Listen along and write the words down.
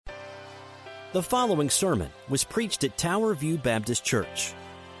The following sermon was preached at Tower View Baptist Church.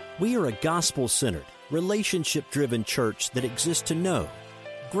 We are a gospel-centered, relationship-driven church that exists to know,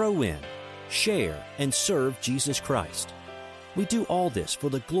 grow in, share, and serve Jesus Christ. We do all this for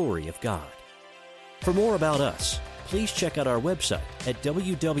the glory of God. For more about us, please check out our website at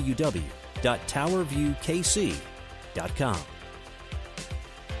www.towerviewkc.com.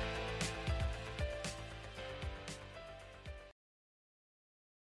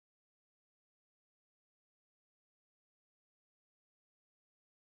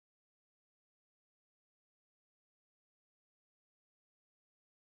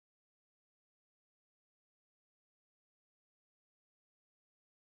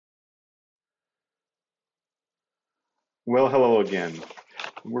 Well, hello again.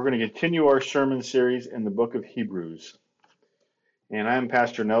 We're going to continue our sermon series in the book of Hebrews. And I'm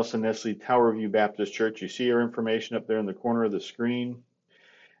Pastor Nelson Nestle, Tower View Baptist Church. You see our information up there in the corner of the screen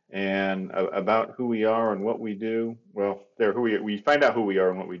and about who we are and what we do. Well, we find out who we are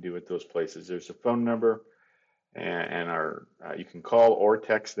and what we do at those places. There's a phone number, and you can call or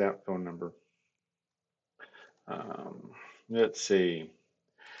text that phone number. Let's see.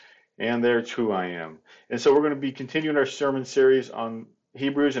 And there's who I am. And so we're going to be continuing our sermon series on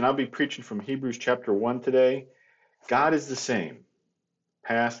Hebrews, and I'll be preaching from Hebrews chapter 1 today. God is the same,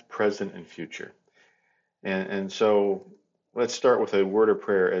 past, present, and future. And so let's start with a word of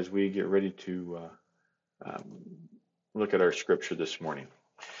prayer as we get ready to look at our scripture this morning.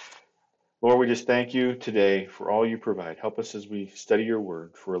 Lord, we just thank you today for all you provide. Help us as we study your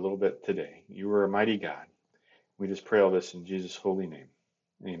word for a little bit today. You are a mighty God. We just pray all this in Jesus' holy name.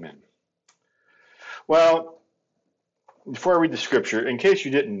 Amen. Well, before I read the scripture, in case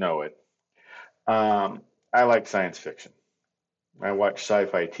you didn't know it, I like science fiction. I watch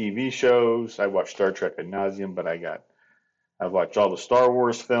sci-fi TV shows. I watch Star Trek ad nauseum, but I've watched all the Star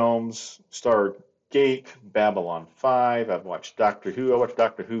Wars films, Stargate, Babylon 5. I've watched Doctor Who. I watched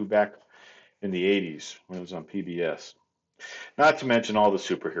Doctor Who back in the 80s when it was on PBS. Not to mention all the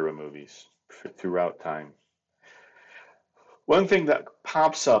superhero movies throughout time. One thing that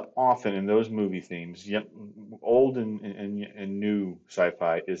pops up often in those movie themes, old and new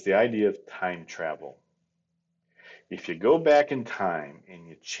sci-fi, is the idea of time travel. If you go back in time and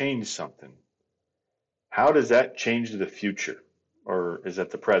you change something, how does that change the future? Or is that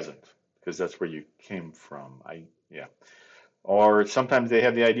the present? Because that's where you came from. Or sometimes they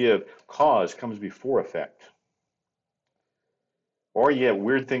have the idea of cause comes before effect. Or you have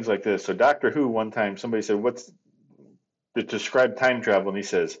weird things like this. So Doctor Who, one time somebody said, what's to describe time travel, and he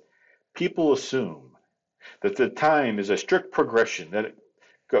says, people assume that the time is a strict progression, that it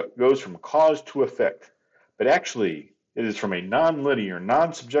goes from cause to effect, but actually it is from a non-linear,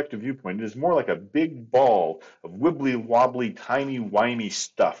 non-subjective viewpoint. It is more like a big ball of wibbly-wobbly, timey-wimey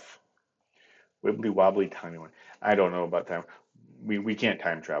stuff. Wibbly-wobbly, timey-wimey. I don't know about time. We can't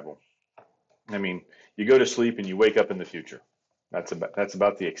time travel. I mean, you go to sleep and you wake up in the future. That's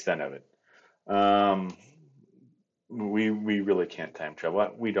about the extent of it. We really can't time travel.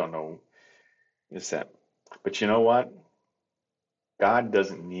 We don't know. Is that? But you know what? God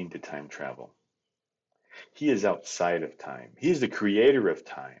doesn't need to time travel. He is outside of time. He is the creator of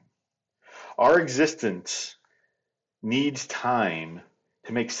time. Our existence needs time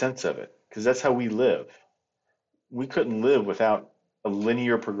to make sense of it, because that's how we live. We couldn't live without a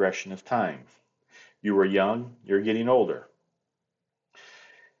linear progression of time. You were young, you're getting older.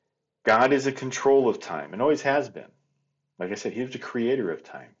 God is in control of time and always has been. Like I said, he is the creator of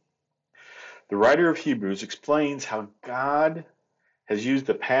time. The writer of Hebrews explains how God has used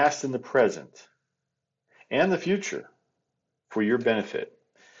the past and the present and the future for your benefit.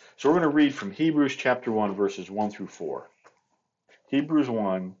 So we're going to read from Hebrews chapter 1, verses 1 through 4. Hebrews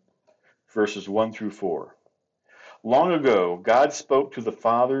 1, verses 1 through 4. Long ago, God spoke to the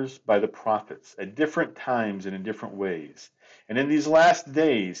fathers by the prophets at different times and in different ways. And in these last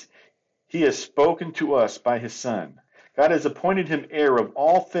days, he has spoken to us by his Son. God has appointed him heir of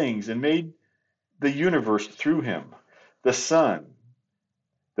all things and made the universe through him. The Son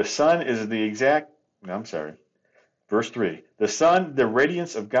is verse 3. The Son, the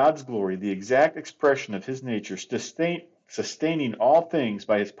radiance of God's glory, the exact expression of his nature, sustaining all things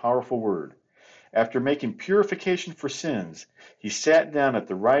by his powerful word. After making purification for sins, he sat down at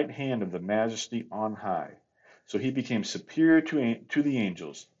the right hand of the Majesty on high. So he became superior to the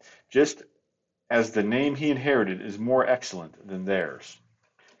angels, just as the name he inherited is more excellent than theirs.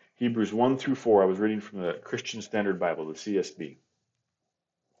 Hebrews 1 through 4, I was reading from the Christian Standard Bible, the CSB.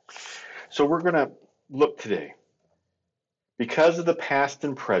 So we're going to look today. Because of the past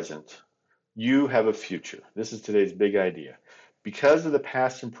and present, you have a future. This is today's big idea. Because of the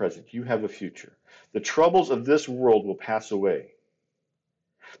past and present, you have a future. The troubles of this world will pass away.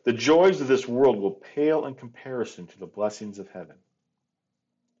 The joys of this world will pale in comparison to the blessings of heaven.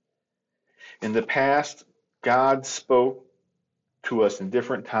 In the past, God spoke to us in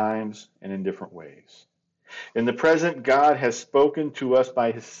different times and in different ways. In the present, God has spoken to us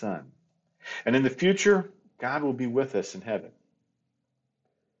by his Son. And in the future, God will be with us in heaven.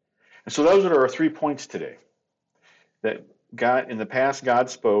 And so those are our 3 points today. That God, in the past, God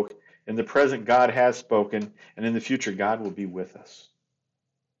spoke. In the present, God has spoken. And in the future, God will be with us.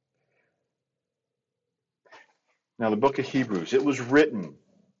 Now, the book of Hebrews, it was written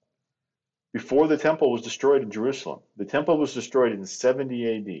before the temple was destroyed in Jerusalem. The temple was destroyed in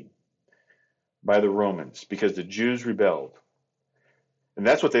 70 AD by the Romans because the Jews rebelled. And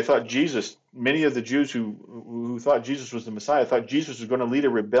that's what they thought Jesus, many of the Jews who thought Jesus was the Messiah, thought Jesus was going to lead a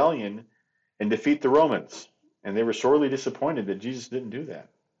rebellion and defeat the Romans. And they were sorely disappointed that Jesus didn't do that.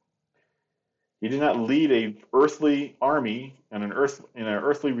 He did not lead an earthly army in an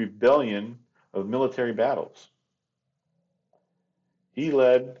earthly rebellion of military battles. He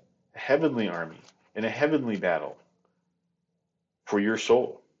led a heavenly army in a heavenly battle for your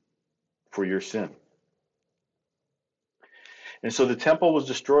soul, for your sin. And so the temple was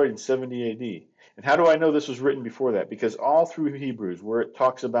destroyed in 70 AD. And how do I know this was written before that? Because all through Hebrews, where it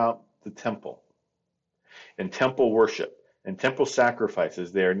talks about the temple and temple worship and temple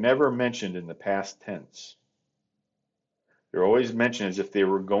sacrifices, they are never mentioned in the past tense. They're always mentioned as if they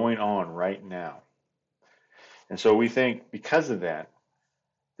were going on right now. And so we think because of that,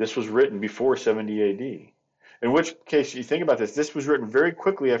 this was written before 70 AD. In which case, you think about this, this was written very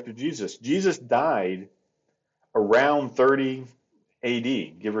quickly after Jesus. Jesus died around 30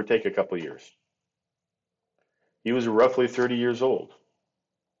 AD, give or take a couple of years. He was roughly 30 years old.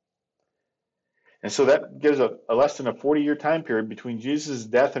 And so that gives a less than a 40-year time period between Jesus'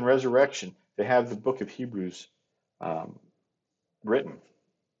 death and resurrection to have the book of Hebrews written.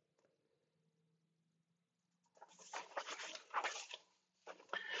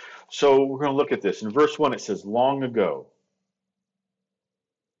 So we're going to look at this. In verse 1, it says, long ago.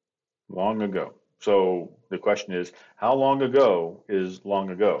 Long ago. So the question is, how long ago is long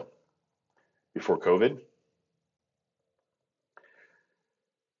ago? Before COVID?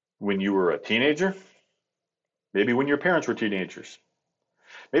 When you were a teenager? Maybe when your parents were teenagers.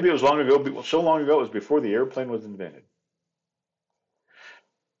 Maybe it was long ago, so long ago it was before the airplane was invented.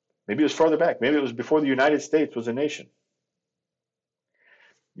 Maybe it was farther back. Maybe it was before the United States was a nation.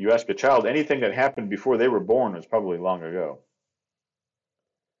 You ask a child, anything that happened before they were born was probably long ago.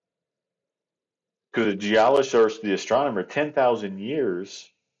 To the geologist or the astronomer, 10,000 years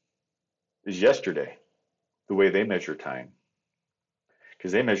is yesterday, the way they measure time.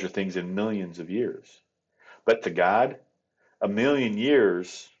 Because they measure things in millions of years. But to God, a million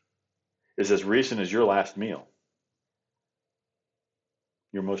years is as recent as your last meal,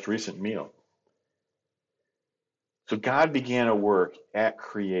 your most recent meal. So God began a work at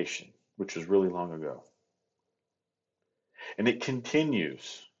creation, which was really long ago. And it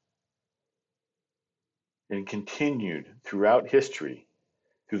continues and continued throughout history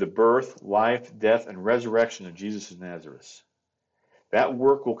through the birth, life, death, and resurrection of Jesus of Nazareth. That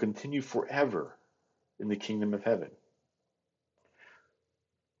work will continue forever in the kingdom of heaven.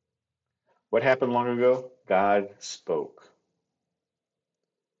 What happened long ago? God spoke.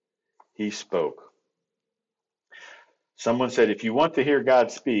 He spoke. Someone said, if you want to hear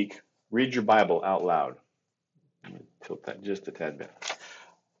God speak, read your Bible out loud. Let me tilt that just a tad bit.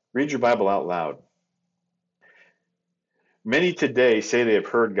 Read your Bible out loud. Many today say they have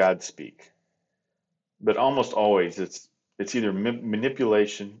heard God speak, but almost always it's either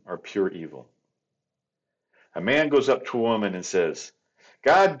manipulation or pure evil. A man goes up to a woman and says,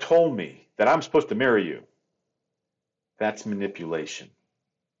 God told me that I'm supposed to marry you. That's manipulation.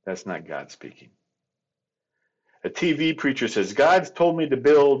 That's not God speaking. A TV preacher says, God's told me to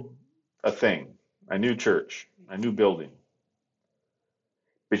build a thing, a new church, a new building.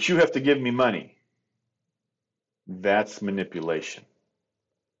 But you have to give me money. That's manipulation.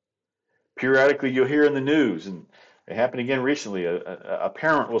 Periodically, you'll hear in the news, and it happened again recently, a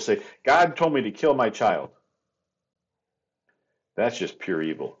parent will say, God told me to kill my child. That's just pure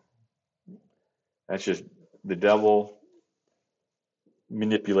evil. That's just the devil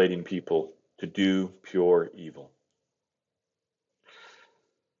manipulating people to do pure evil.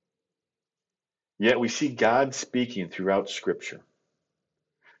 Yet we see God speaking throughout Scripture.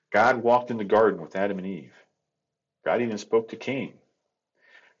 God walked in the garden with Adam and Eve. God even spoke to Cain.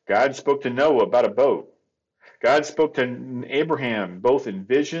 God spoke to Noah about a boat. God spoke to Abraham both in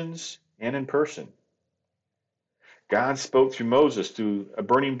visions and in person. God spoke through Moses through a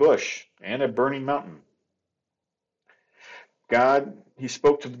burning bush and a burning mountain. He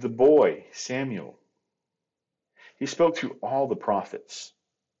spoke to the boy, Samuel. He spoke through all the prophets.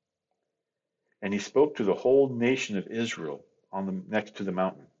 And he spoke to the whole nation of Israel next to the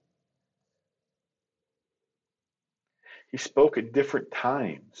mountain. He spoke at different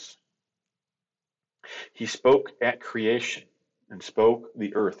times. He spoke at creation and spoke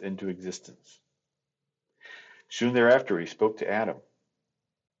the earth into existence. Soon thereafter, he spoke to Adam.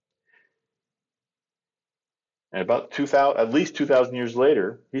 And at least 2,000 years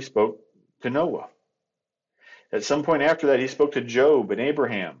later, he spoke to Noah. At some point after that, he spoke to Job and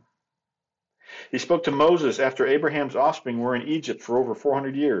Abraham. He spoke to Moses after Abraham's offspring were in Egypt for over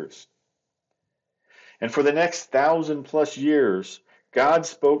 400 years. And for the next 1,000+ years, God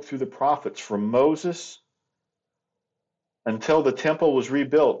spoke through the prophets from Moses until the temple was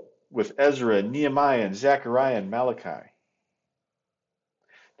rebuilt with Ezra, Nehemiah, and Zechariah and Malachi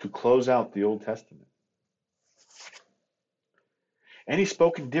to close out the Old Testament. And he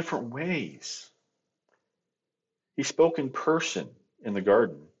spoke in different ways. He spoke in person in the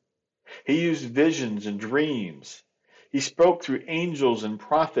garden. He used visions and dreams. He spoke through angels and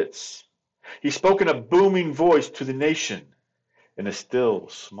prophets. He spoke in a booming voice to the nation, and a still,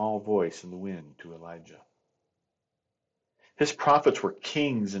 small voice in the wind to Elijah. His prophets were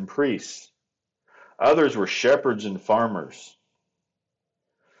kings and priests. Others were shepherds and farmers.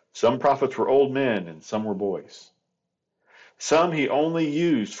 Some prophets were old men, and some were boys. Some he only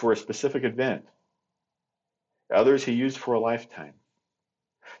used for a specific event. Others he used for a lifetime.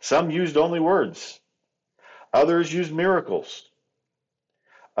 Some used only words. Others used miracles.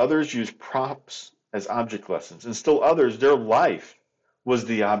 Others used props as object lessons. And still others, their life was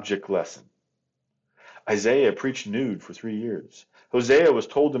the object lesson. Isaiah preached nude for 3 years. Hosea was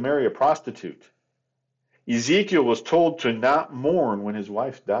told to marry a prostitute. Ezekiel was told to not mourn when his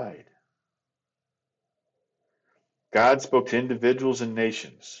wife died. God spoke to individuals and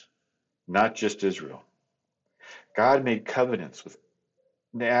nations, not just Israel. God made covenants with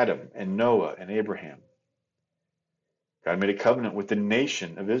Adam and Noah and Abraham. God made a covenant with the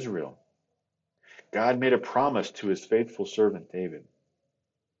nation of Israel. God made a promise to his faithful servant David.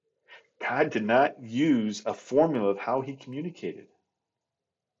 God did not use a formula of how he communicated.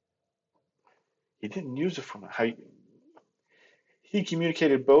 He didn't use a formula. He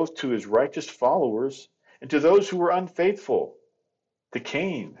communicated both to his righteous followers and to those who were unfaithful, to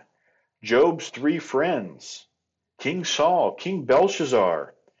Cain, Job's 3 friends, King Saul, King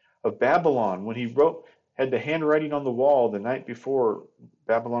Belshazzar of Babylon, when he had the handwriting on the wall the night before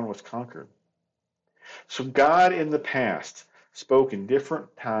Babylon was conquered. So God in the past spoke in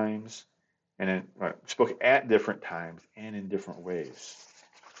different times and spoke at different times and in different ways.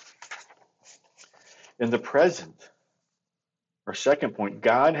 In the present, our second point,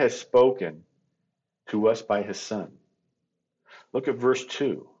 God has spoken to us by his Son. Look at verse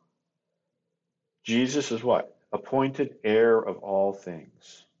 2. Jesus is what? Appointed heir of all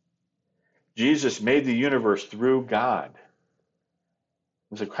things. Jesus made the universe through God.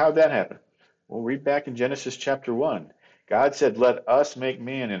 It's like, how'd that happen? Well, read back in Genesis chapter 1. God said, let us make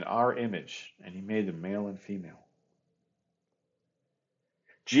man in our image, and he made them male and female.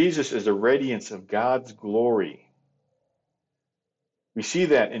 Jesus is the radiance of God's glory. We see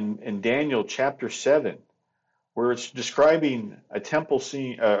that in Daniel chapter 7, where it's describing a temple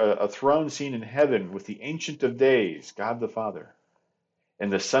scene, a throne scene in heaven with the Ancient of Days, God the Father,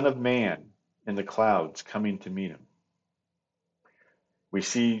 and the Son of Man in the clouds coming to meet him. We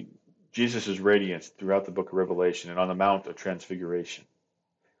see Jesus' radiance throughout the book of Revelation and on the Mount of Transfiguration.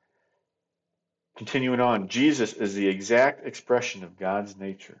 Continuing on, Jesus is the exact expression of God's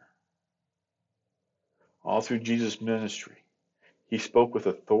nature. All through Jesus' ministry, he spoke with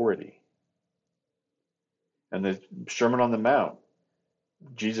authority. And the Sermon on the Mount,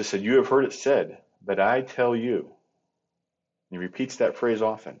 Jesus said, you have heard it said, but I tell you. He repeats that phrase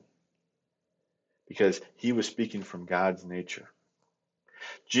often because he was speaking from God's nature.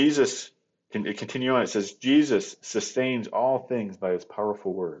 Jesus, continue on, it says, Jesus sustains all things by his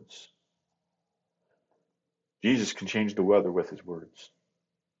powerful words. Jesus can change the weather with his words.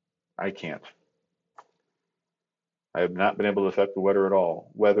 I can't. I have not been able to affect the weather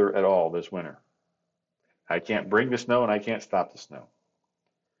at all this winter. I can't bring the snow and I can't stop the snow.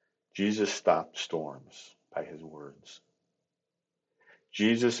 Jesus stopped storms by his words.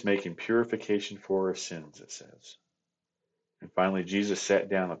 Jesus making purification for our sins, it says. And finally, Jesus sat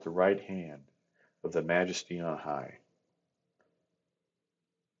down at the right hand of the Majesty on high.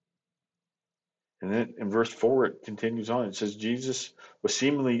 And then in verse 4, it continues on. It says, Jesus was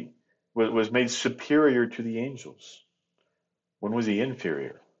seemingly was made superior to the angels. When was he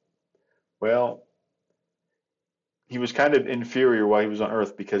inferior? Well, he was kind of inferior while he was on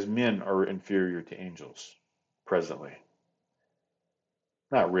earth because men are inferior to angels presently.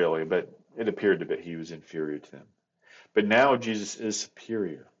 Not really, but it appeared to be he was inferior to them. But now Jesus is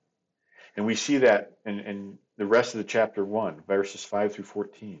superior. And we see that in the rest of the chapter 1, verses 5 through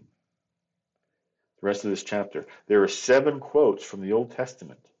 14. The rest of this chapter. There are 7 quotes from the Old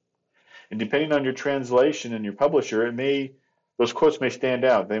Testament. And depending on your translation and your publisher, those quotes may stand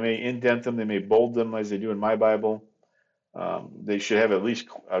out. They may indent them, they may bold them as they do in my Bible. They should have at least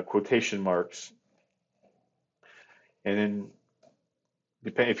quotation marks. And then,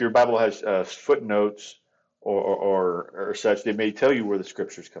 if your Bible has footnotes or such, they may tell you where the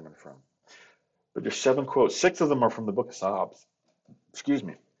scripture is coming from. But there's 7 quotes. 6 of them are from the book of Psalms. Excuse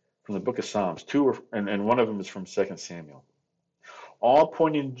me, from the book of Psalms. 2 are, and one of them is from 2 Samuel. All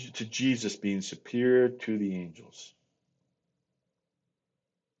pointing to Jesus being superior to the angels.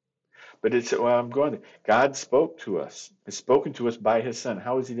 But it's, well, I'm going to, God spoke to us. Has spoken to us by his Son.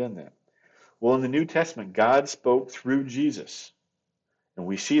 How has he done that? Well, in the New Testament, God spoke through Jesus. And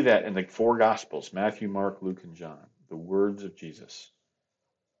we see that in the 4 Gospels, Matthew, Mark, Luke, and John, the words of Jesus.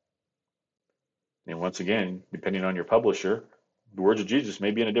 And once again, depending on your publisher, the words of Jesus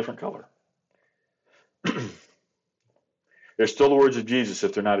may be in a different color. They're still the words of Jesus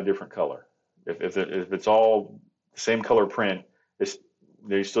if they're not a different color. If it's all the same color print,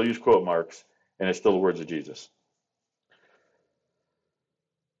 they still use quote marks, and it's still the words of Jesus.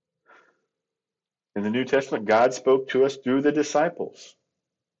 In the New Testament, God spoke to us through the disciples.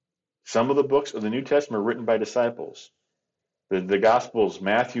 Some of the books of the New Testament are written by disciples. The Gospels,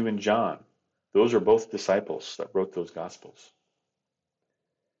 Matthew and John, those are both disciples that wrote those Gospels.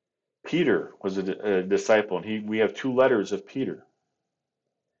 Peter was a disciple, and we have 2 letters of Peter.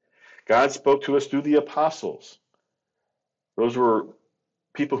 God spoke to us through the apostles. Those were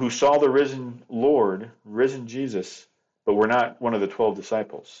people who saw the risen Lord, risen Jesus, but were not one of the 12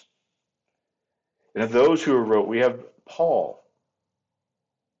 disciples. And of those who wrote, we have Paul,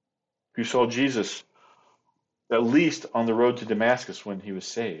 who saw Jesus at least on the road to Damascus when he was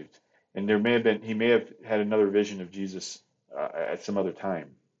saved. And he may have had another vision of Jesus at some other time.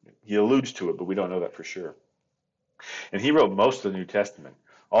 He alludes to it, but we don't know that for sure. And he wrote most of the New Testament.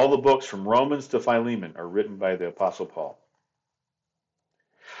 All the books from Romans to Philemon are written by the Apostle Paul.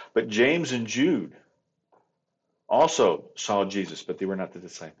 But James and Jude also saw Jesus, but they were not the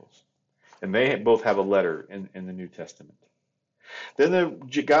disciples. And they both have a letter in the New Testament. Then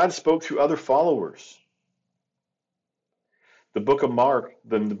God spoke through other followers. The book of Mark,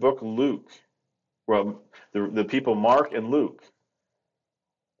 the book of Luke, well, the people Mark and Luke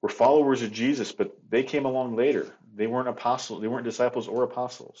were followers of Jesus, but they came along later. They weren't apostles, they weren't disciples or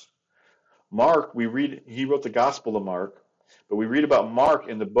apostles. Mark, he wrote the Gospel of Mark, but we read about Mark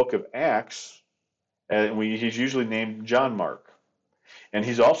in the book of Acts, and he's usually named John Mark. And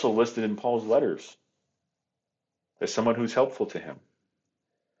he's also listed in Paul's letters as someone who's helpful to him.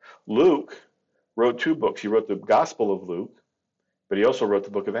 Luke wrote 2 books. He wrote the Gospel of Luke, but he also wrote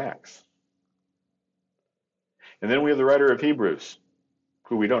the book of Acts. And then we have the writer of Hebrews,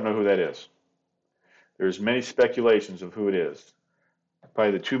 who we don't know who that is. There's many speculations of who it is.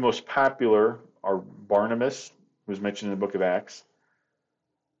 Probably the 2 most popular are Barnabas, who's mentioned in the book of Acts,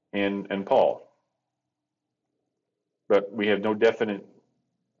 and Paul. But we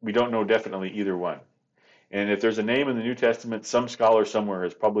don't know definitely either one. And if there's a name in the New Testament, some scholar somewhere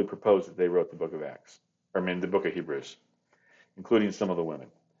has probably proposed that they wrote the book of Acts, the book of Hebrews, including some of the women.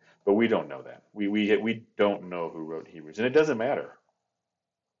 But we don't know that. We don't know who wrote Hebrews. And it doesn't matter,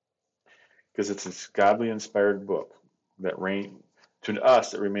 because it's a godly inspired book to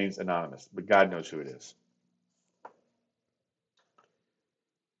us, it remains anonymous, but God knows who it is.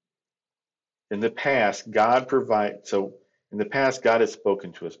 In the past, God has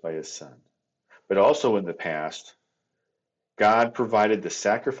spoken to us by his Son. But also in the past, God provided the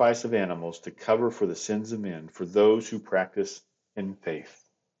sacrifice of animals to cover for the sins of men for those who practice in faith.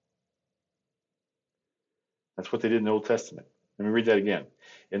 That's what they did in the Old Testament. Let me read that again.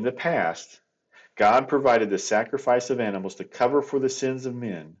 In the past, God provided the sacrifice of animals to cover for the sins of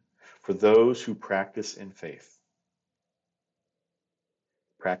men for those who practice in faith.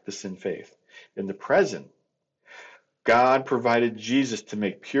 Practice in faith. In the present, God provided Jesus to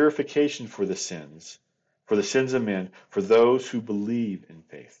make purification for the sins of men, for those who believe in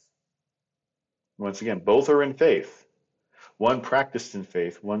faith. Once again, both are in faith. One practiced in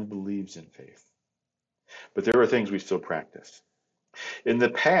faith, one believes in faith. But there are things we still practice. In the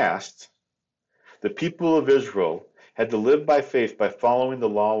past, the people of Israel had to live by faith by following the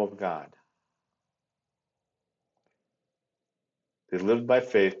law of God. They lived by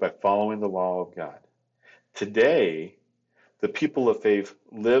faith by following the law of God. Today, the people of faith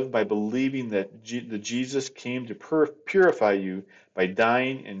live by believing that Jesus came to purify you by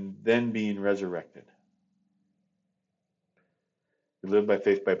dying and then being resurrected. We live by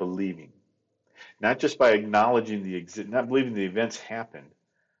faith by believing, not just by acknowledging not believing the events happened.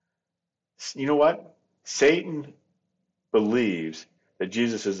 You know what? Satan believes that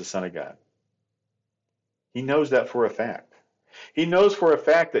Jesus is the Son of God. He knows that for a fact. He knows for a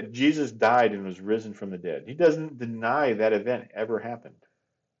fact that Jesus died and was risen from the dead. He doesn't deny that event ever happened.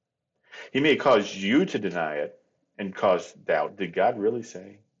 He may cause you to deny it and cause doubt. Did God really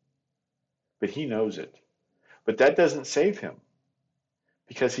say? But he knows it. But that doesn't save him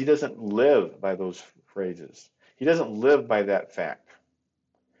because he doesn't live by those phrases. He doesn't live by that fact.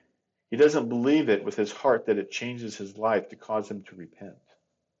 He doesn't believe it with his heart that it changes his life to cause him to repent.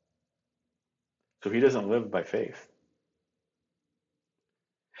 So he doesn't live by faith.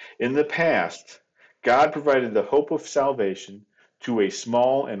 In the past, God provided the hope of salvation to a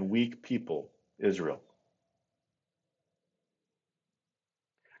small and weak people, Israel,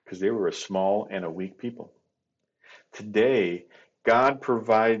 because they were a small and a weak people. Today, God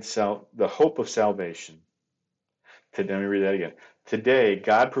provides the hope of salvation. Let me read that again. Today,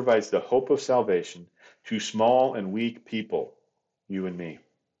 God provides the hope of salvation to small and weak people, you and me.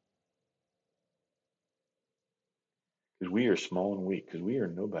 Because we are small and weak, because we are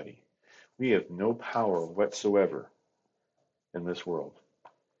nobody. We have no power whatsoever in this world.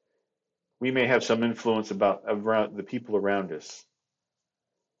 We may have some influence around the people around us.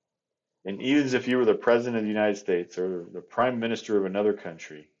 And even if you were the president of the United States or the prime minister of another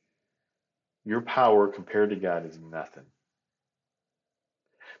country, your power compared to God is nothing.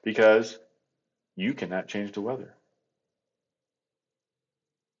 Because you cannot change the weather.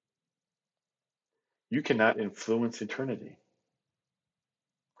 You cannot influence eternity.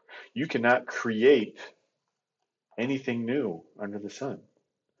 You cannot create anything new under the sun.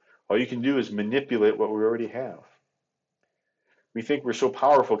 All you can do is manipulate what we already have. We think we're so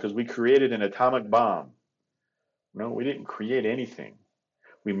powerful because we created an atomic bomb. No, we didn't create anything.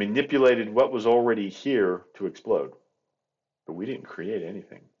 We manipulated what was already here to explode, but we didn't create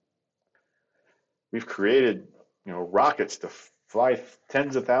anything. We've created, rockets to fly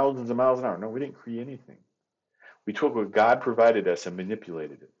tens of thousands of miles an hour. No, we didn't create anything. We took what God provided us and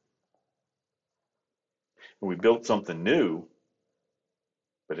manipulated it. And we built something new,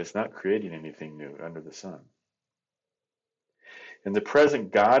 but it's not creating anything new under the sun. In the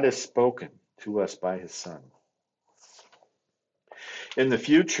present, God has spoken to us by his Son. In the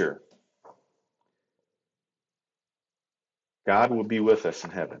future, God will be with us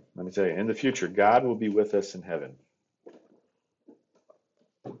in heaven. Let me tell you, in the future, God will be with us in heaven.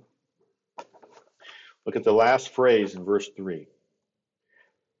 Look at the last phrase in verse 3.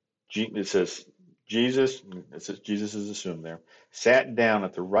 It says, Jesus is assumed there, sat down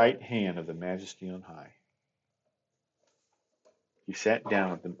at the right hand of the Majesty on high. He sat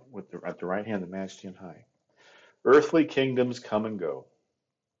down at the right hand of the Majesty on high. Earthly kingdoms come and go.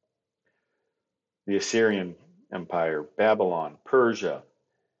 The Assyrian Empire, Babylon, Persia,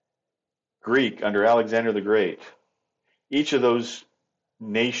 Greek under Alexander the Great. Each of those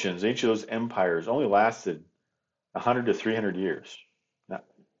nations, each of those empires only lasted 100 to 300 years.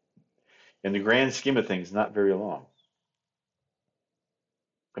 In the grand scheme of things, not very long.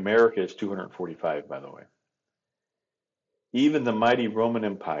 America is 245, by the way. Even the mighty Roman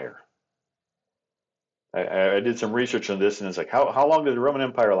Empire. I did some research on this, and it's like, how long did the Roman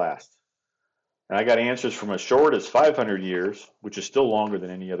Empire last? And I got answers from as short as 500 years, which is still longer than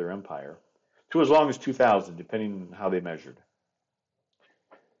any other empire, to as long as 2,000, depending on how they measured.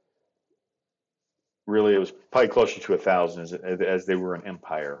 Really, it was probably closer to 1,000 as they were an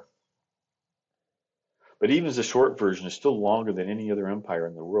empire. But even as a short version, is still longer than any other empire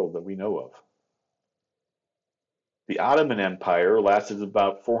in the world that we know of. The Ottoman Empire lasted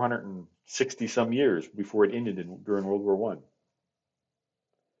about 460 some years before it ended during World War I.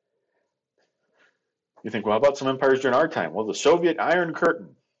 You think, well, how about some empires during our time? Well, the Soviet Iron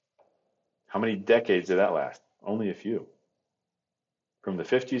Curtain. How many decades did that last? Only a few. From the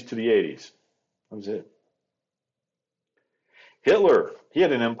 50s to the 80s. That was it. Hitler, he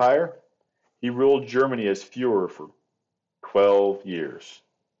had an empire. He ruled Germany as Fuhrer for 12 years.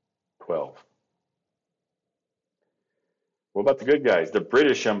 12. What about the good guys? The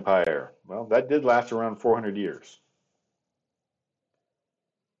British Empire. Well, that did last around 400 years.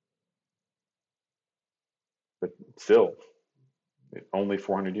 But still, only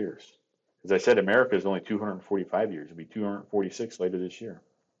 400 years. As I said, America is only 245 years. It'll be 246 later this year.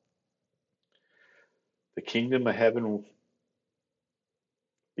 The kingdom of heaven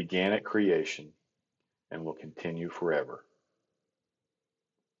began at creation and will continue forever.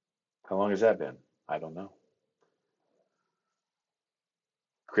 How long has that been? I don't know.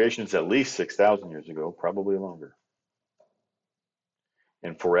 Creation is at least 6,000 years ago, probably longer.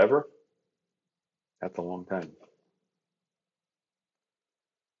 And forever? That's a long time.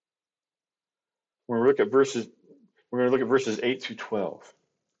 We're going to look at verses 8 through 12.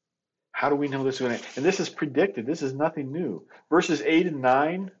 How do we know this is going to? And this is predicted. This is nothing new. Verses 8 and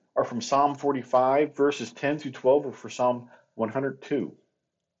 9 are from Psalm 45. Verses 10 through 12 are for Psalm 102.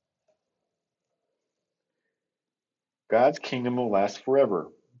 God's kingdom will last forever.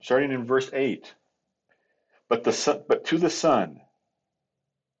 Starting in verse 8. But to the Son,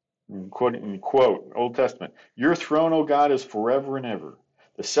 quote, Old Testament, your throne, O God, is forever and ever.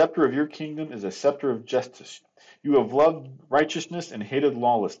 The scepter of your kingdom is a scepter of justice. You have loved righteousness and hated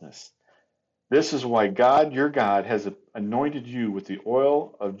lawlessness. This is why God, your God, has anointed you with the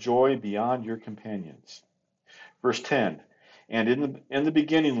oil of joy beyond your companions. Verse 10, and in the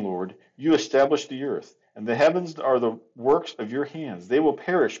beginning, Lord, you established the earth, and the heavens are the works of your hands. They will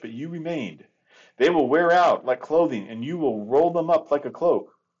perish, but you remained. They will wear out like clothing, and you will roll them up like a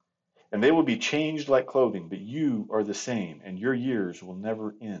cloak. And they will be changed like clothing, but you are the same, and your years will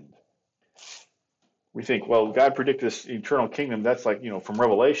never end. We think, well, God predicted this eternal kingdom. That's like, from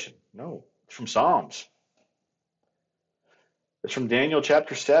Revelation. No, it's from Psalms. It's from Daniel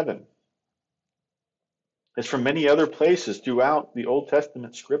chapter 7. It's from many other places throughout the Old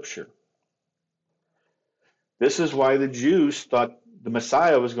Testament scripture. This is why the Jews thought the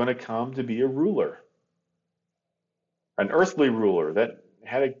Messiah was going to come to be a ruler, an earthly ruler that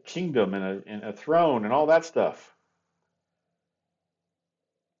had a kingdom and a throne and all that stuff.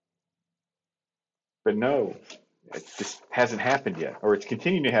 But no, it just hasn't happened yet, or it's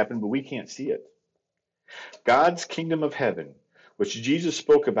continuing to happen, but we can't see it. God's kingdom of heaven, which Jesus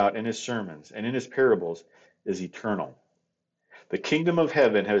spoke about in his sermons and in his parables, is eternal. The kingdom of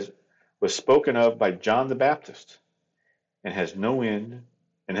heaven was spoken of by John the Baptist and has no end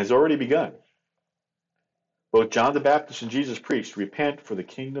and has already begun. Both John the Baptist and Jesus preached, repent, for the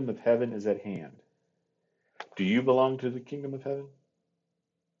kingdom of heaven is at hand. Do you belong to the kingdom of heaven?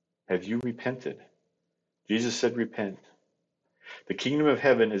 Have you repented? Jesus said, repent. The kingdom of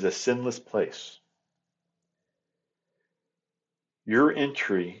heaven is a sinless place. You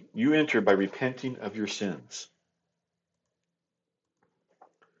enter by repenting of your sins.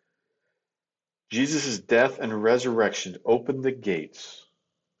 Jesus' death and resurrection opened the gates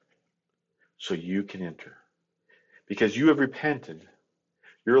so you can enter. Because you have repented,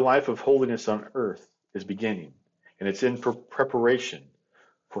 your life of holiness on earth is beginning, and it's in preparation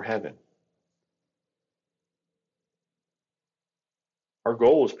for heaven. Our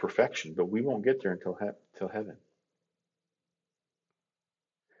goal is perfection, but we won't get there until heaven.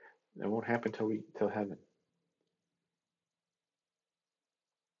 It won't happen till heaven.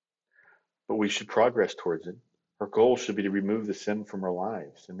 But we should progress towards it. Our goal should be to remove the sin from our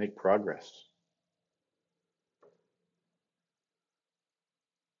lives and make progress.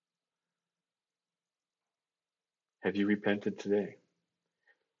 Have you repented today?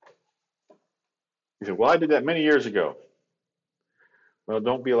 You say, well, I did that many years ago. Well,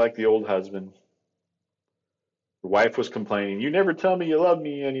 don't be like the old husband. The wife was complaining, you never tell me you love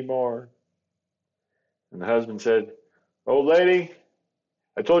me anymore. And the husband said, old lady,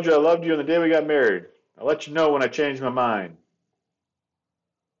 I told you I loved you on the day we got married. I'll let you know when I change my mind.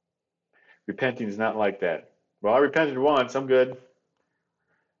 Repenting is not like that. Well, I repented once, I'm good.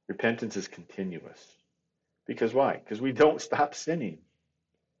 Repentance is continuous. Because why? Because we don't stop sinning.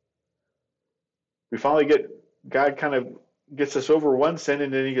 We finally God kind of gets us over one sin,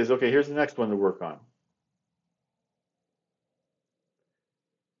 and then he goes, okay, here's the next one to work on.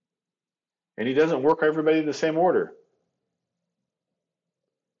 And he doesn't work everybody in the same order.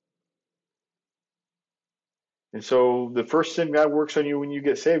 And so the first sin God works on you when you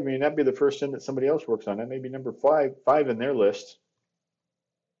get saved may not be the first sin that somebody else works on. That may be number five in their list.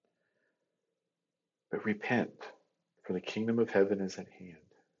 But repent, for the kingdom of heaven is at hand.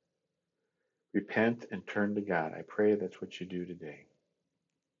 Repent and turn to God. I pray that's what you do today.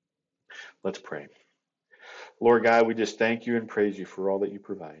 Let's pray. Lord God, we just thank you and praise you for all that you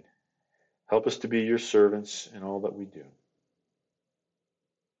provide. Help us to be your servants in all that we do.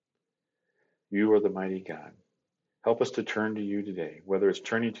 You are the mighty God. Help us to turn to you today, whether it's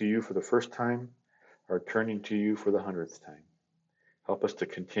turning to you for the first time or turning to you for the 100th time. Help us to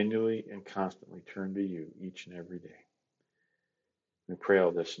continually and constantly turn to you each and every day. We pray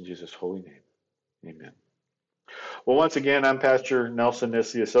all this in Jesus' holy name. Amen. Well, once again, I'm Pastor Nelson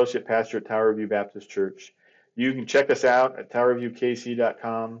Nisley, Associate Pastor at Tower View Baptist Church. You can check us out at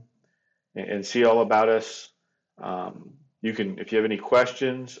towerviewkc.com and see all about us. You can, if you have any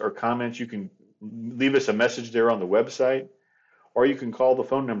questions or comments, you can leave us a message there on the website, or you can call the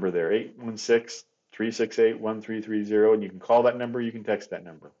phone number there, 816-368-1330, and you can call that number, you can text that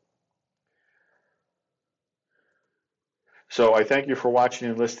number. So I thank you for watching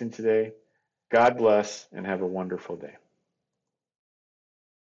and listening today. God bless, and have a wonderful day.